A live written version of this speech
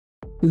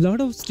A lot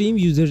of Steam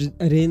users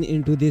ran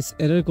into this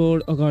error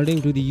code.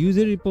 According to the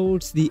user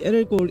reports, the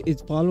error code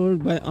is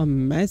followed by a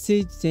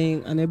message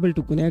saying unable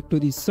to connect to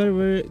the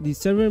server. The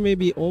server may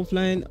be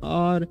offline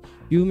or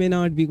you may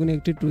not be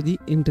connected to the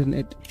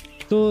internet.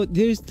 So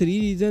there's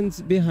three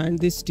reasons behind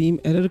this Steam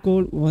error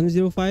code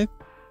 105.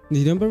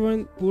 The number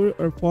one, poor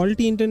or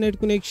faulty internet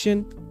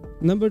connection.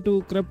 Number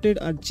two, corrupted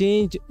or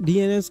changed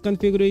DNS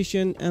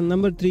configuration. And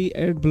number three,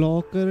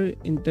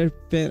 AdBlocker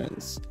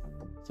interference.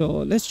 So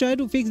let's try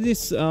to fix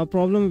this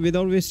problem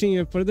without wasting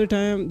your further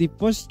time. The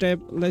first step,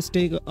 let's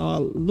take a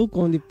look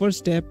on the first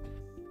step.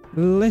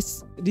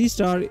 Let's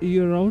restart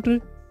your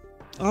router.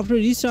 After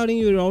restarting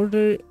your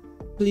router,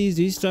 please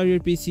restart your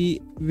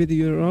PC with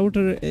your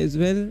router as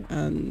well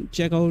and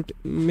check out.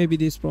 Maybe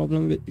this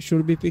problem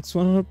should be fixed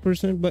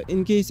 100%, but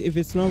in case if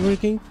it's not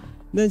working,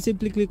 then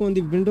simply click on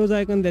the Windows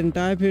icon, then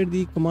type here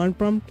the command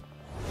prompt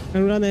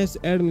and run as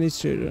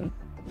administrator.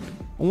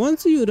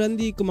 Once you run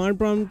the command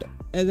prompt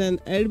as an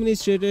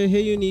administrator,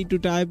 here you need to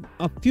type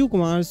a few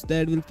commands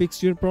that will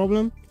fix your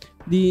problem.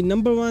 The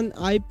number one,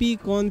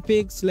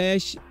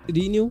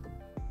 ipconfig/renew,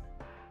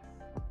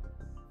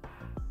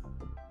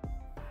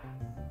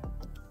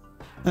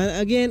 and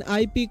again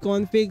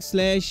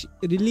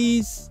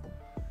ipconfig/release,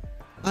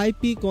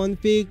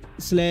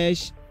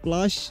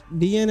 ipconfig/flush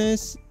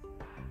DNS,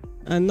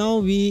 and now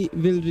we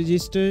will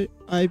register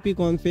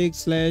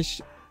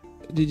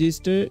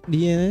ipconfig/register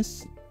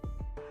DNS.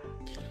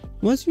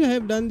 Once you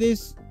have done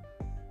this,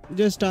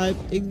 just type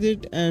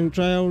exit and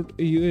try out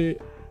your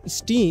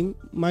Steam.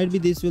 Might be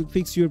this will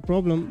fix your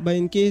problem, but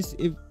in case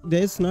if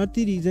that's not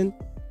the reason,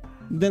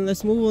 then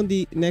let's move on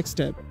the next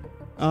step.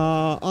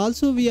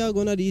 Also we are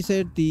gonna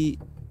reset the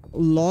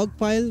log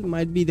file.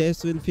 Might be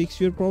this will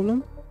fix your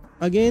problem.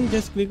 Again,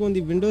 just click on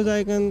the Windows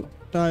icon,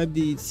 type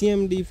the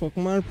cmd for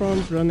command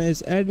prompt, run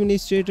as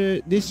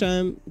administrator. This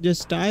time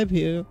just type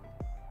here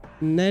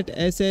net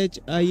sh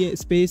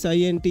space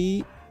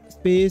int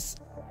space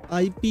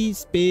ip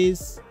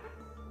space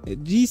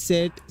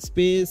reset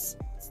space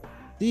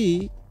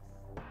c,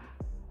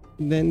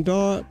 then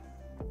dot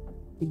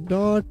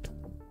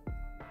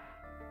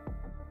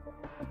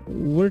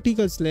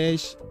vertical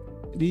slash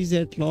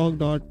reset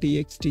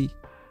log.txt.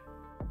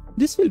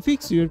 This will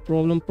fix your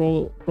problem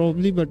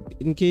probably, but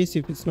in case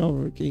if it's not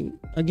working,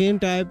 again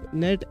type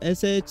net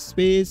sh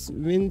space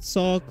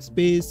winsock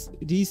space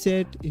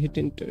reset, hit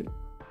enter.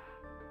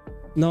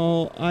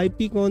 Now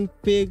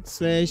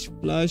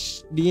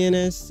ipconfig/flush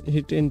DNS,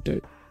 hit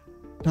enter,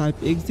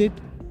 type exit,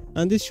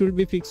 and this should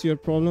be fix your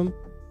problem.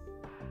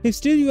 If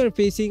still you are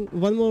facing,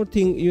 one more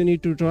thing you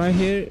need to try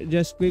here.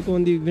 Just click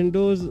on the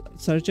Windows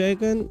search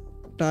icon,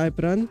 type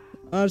run,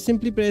 or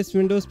simply press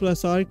Windows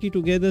plus R key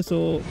together,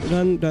 so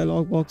run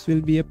dialog box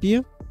will be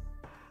appear.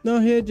 Now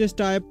here just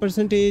type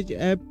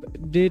 %app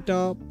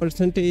data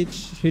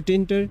 %, hit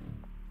enter.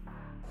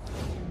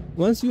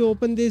 Once you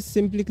open this,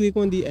 simply click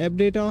on the app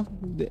data,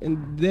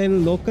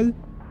 then local,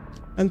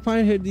 and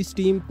find here the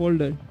Steam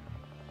folder.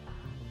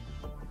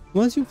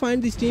 Once you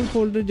find the Steam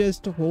folder,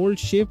 just hold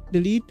shift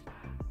delete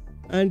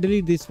and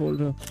delete this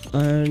folder,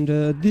 and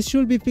this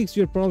should be fix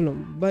your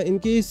problem. But in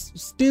case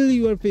still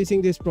you are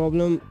facing this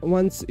problem,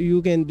 once you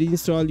can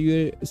reinstall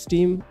your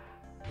Steam,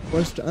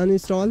 first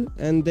uninstall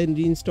and then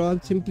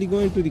reinstall. Simply go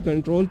into the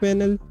control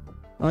panel,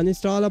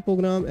 uninstall a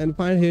program and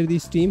find here the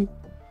Steam,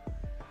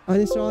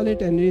 uninstall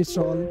it and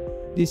reinstall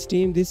the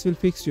Steam. This will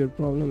fix your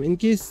problem. In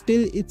case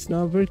still it's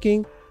not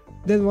working,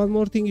 then one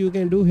more thing you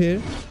can do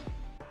here.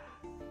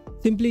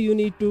 Simply you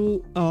need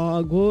to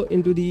go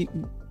into the,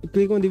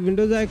 click on the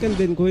Windows icon,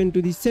 then go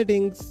into the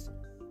settings,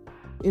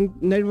 in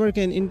network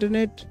and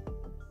internet.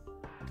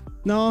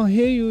 Now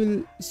here you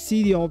will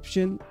see the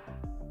option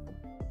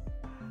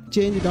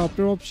change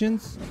adapter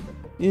options,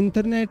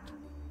 internet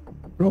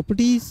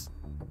properties,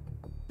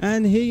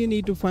 and here you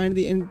need to find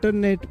the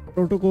internet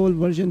protocol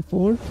version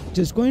 4.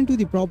 Just go into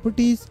the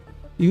properties,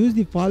 use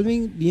the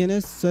following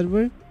DNS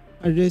server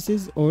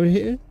addresses over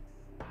here.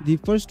 The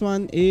first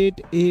one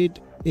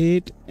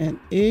 888 and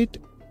 8,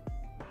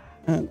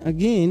 and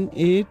again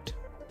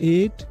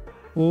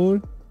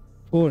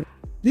 8844.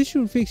 This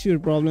should fix your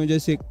problem.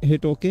 Just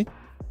hit OK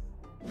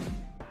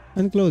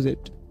and close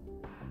it.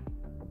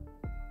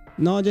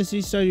 Now just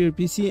restart your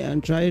PC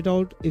and try it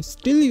out. If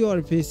still you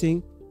are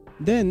facing,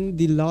 then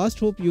the last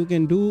hope you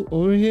can do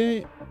over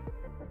here,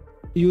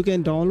 you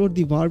can download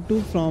the warp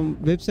 2 from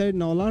website.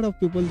 Now a lot of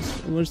people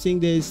were saying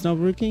that it's not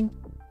working,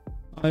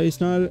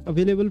 it's not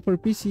available for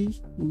PC,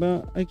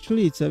 but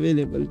actually it's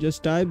available.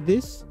 Just type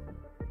this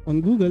on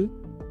Google.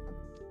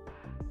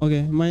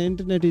 Okay, my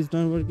internet is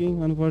not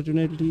working.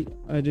 Unfortunately,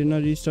 I did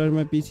not restart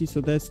my PC, so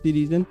that's the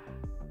reason.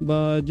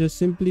 But just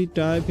simply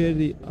type here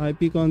the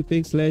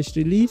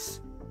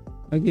ipconfig/release,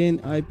 again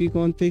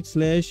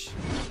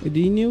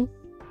ipconfig/renew,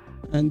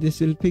 and this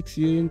will fix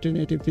your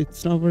internet if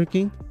it's not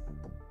working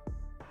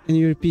in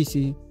your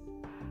PC.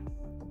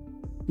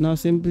 Now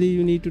simply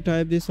you need to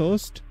type this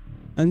host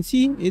and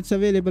see it's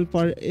available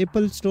for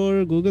Apple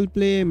Store, Google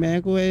Play,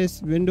 Mac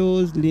OS,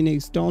 Windows,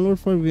 Linux. Download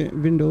for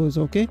Windows,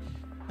 okay?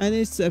 and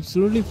it's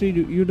absolutely free.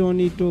 You don't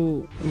need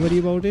to worry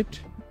about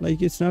it.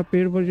 Like, it's not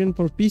paid version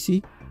for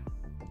PC.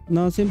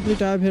 Now simply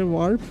type here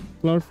warp,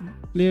 cloud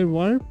player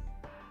warp,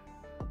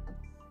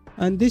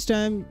 and this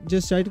time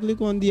just right click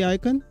on the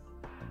icon,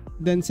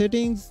 then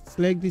settings,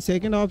 select the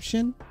second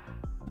option,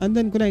 and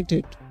then connect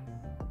it.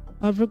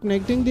 After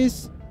connecting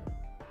this,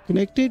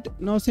 connect it.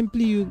 Now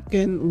simply you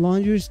can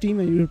launch your Steam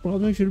and your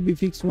problem should be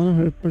fixed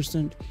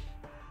 100%.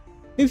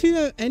 If you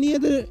have any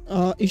other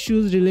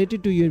issues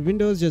related to your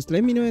Windows, just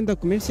let me know in the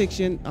comment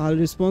section. I'll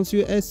respond to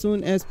you as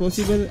soon as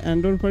possible,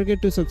 and don't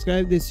forget to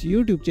subscribe this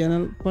YouTube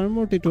channel for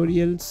more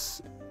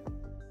tutorials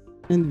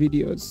and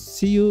videos.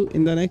 See you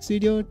in the next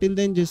video. Till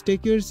then, just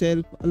take care of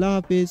yourself.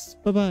 Allah Hafiz.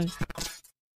 Bye bye.